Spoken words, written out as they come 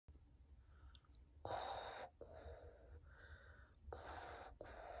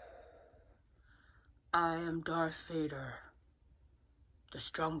I am Darth Vader, the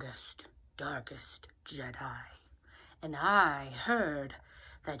strongest, darkest Jedi. And I heard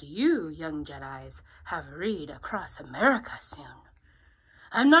that you, young Jedis, have raid across America soon.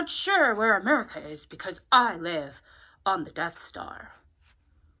 I'm not sure where America is because I live on the Death Star.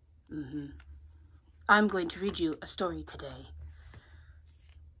 I'm going to read you a story today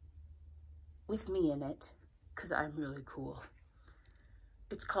with me in it because I'm really cool.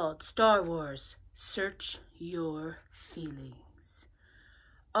 It's called Star Wars, Search Your Feelings.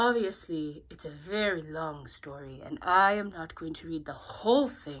 Obviously, it's a very long story, and I am not going to read the whole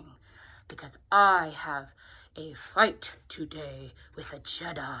thing because I have a fight today with a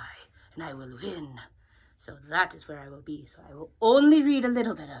Jedi, and I will win. So that is where I will be. So I will only read a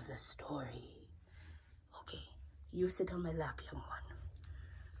little bit of the story. Okay, you sit on my lap, young one.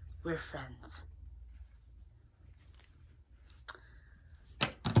 We're friends.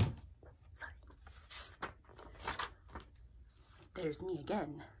 There's me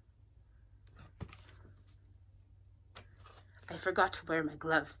again. I forgot to wear my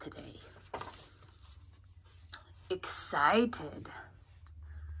gloves today. Excited.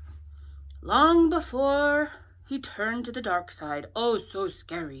 Long before he turned to the dark side, oh, so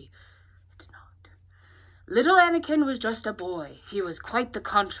scary. It's not. Little Anakin was just a boy. He was quite the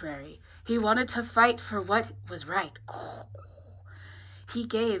contrary. He wanted to fight for what was right. He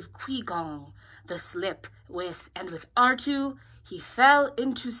gave Qui-Gon the slip with R2, he fell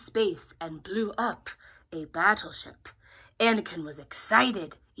into space and blew up a battleship. Anakin was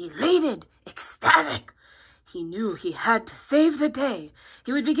excited, elated, ecstatic. He knew he had to save the day.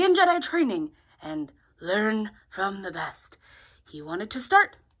 He would begin Jedi training and learn from the best. He wanted to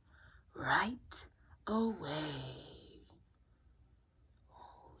start right away.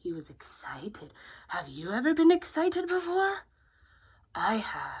 He was excited. Have you ever been excited before? I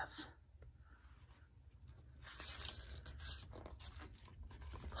have.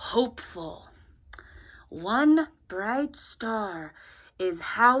 Hopeful. One bright star is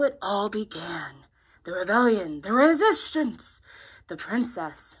how it all began. The rebellion, the resistance, the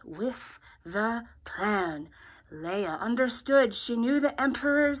princess with the plan. Leia understood. She knew the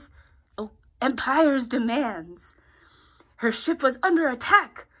Empire's demands. Her ship was under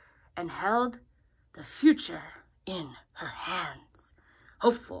attack and held the future in her hands.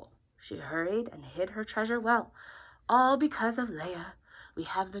 Hopeful, she hurried and hid her treasure well. All because of Leia, we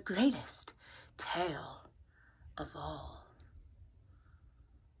have the greatest tale of all.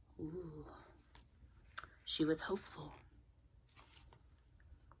 Ooh. She was hopeful.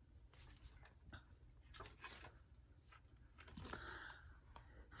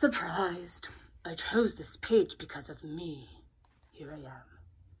 Surprised. I chose this page because of me. Here I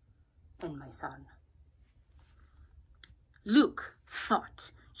am. And my son. Luke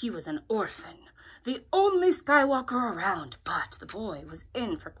thought he was an orphan, the only Skywalker around, but the boy was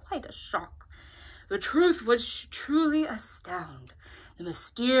in for quite a shock. The truth would truly astound. The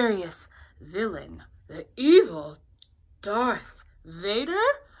mysterious villain, the evil Darth Vader,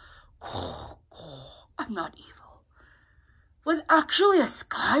 I'm not evil, was actually a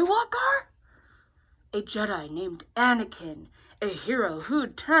Skywalker? A Jedi named Anakin, a hero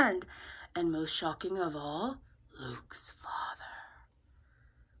who'd turned, and most shocking of all, Luke's father.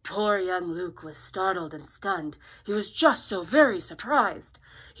 Poor young Luke was startled and stunned. He was just so very surprised.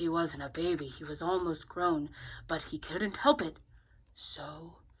 He wasn't a baby, he was almost grown, but he couldn't help it.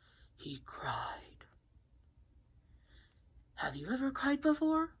 So he cried. Have you ever cried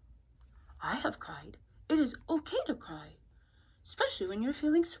before? I have cried. It is okay to cry, especially when you're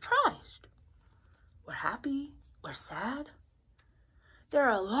feeling surprised, or happy, or sad. There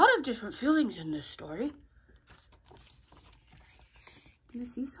are a lot of different feelings in this story. Do you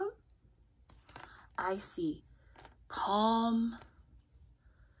see some? I see calm,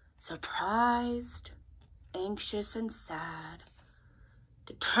 surprised, anxious and sad,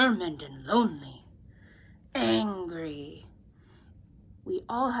 determined and lonely, angry. We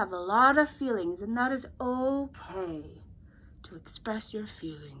all have a lot of feelings, and that is okay to express your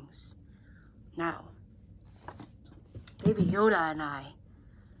feelings. Now, Baby Yoda and I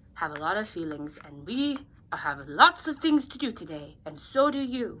have a lot of feelings, and we have lots of things to do today, and so do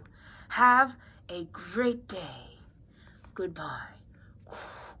you. Have a great day. Goodbye.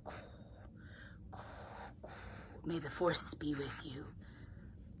 May the forces be with you.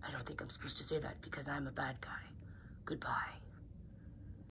 I don't think I'm supposed to say that because I'm a bad guy. Goodbye.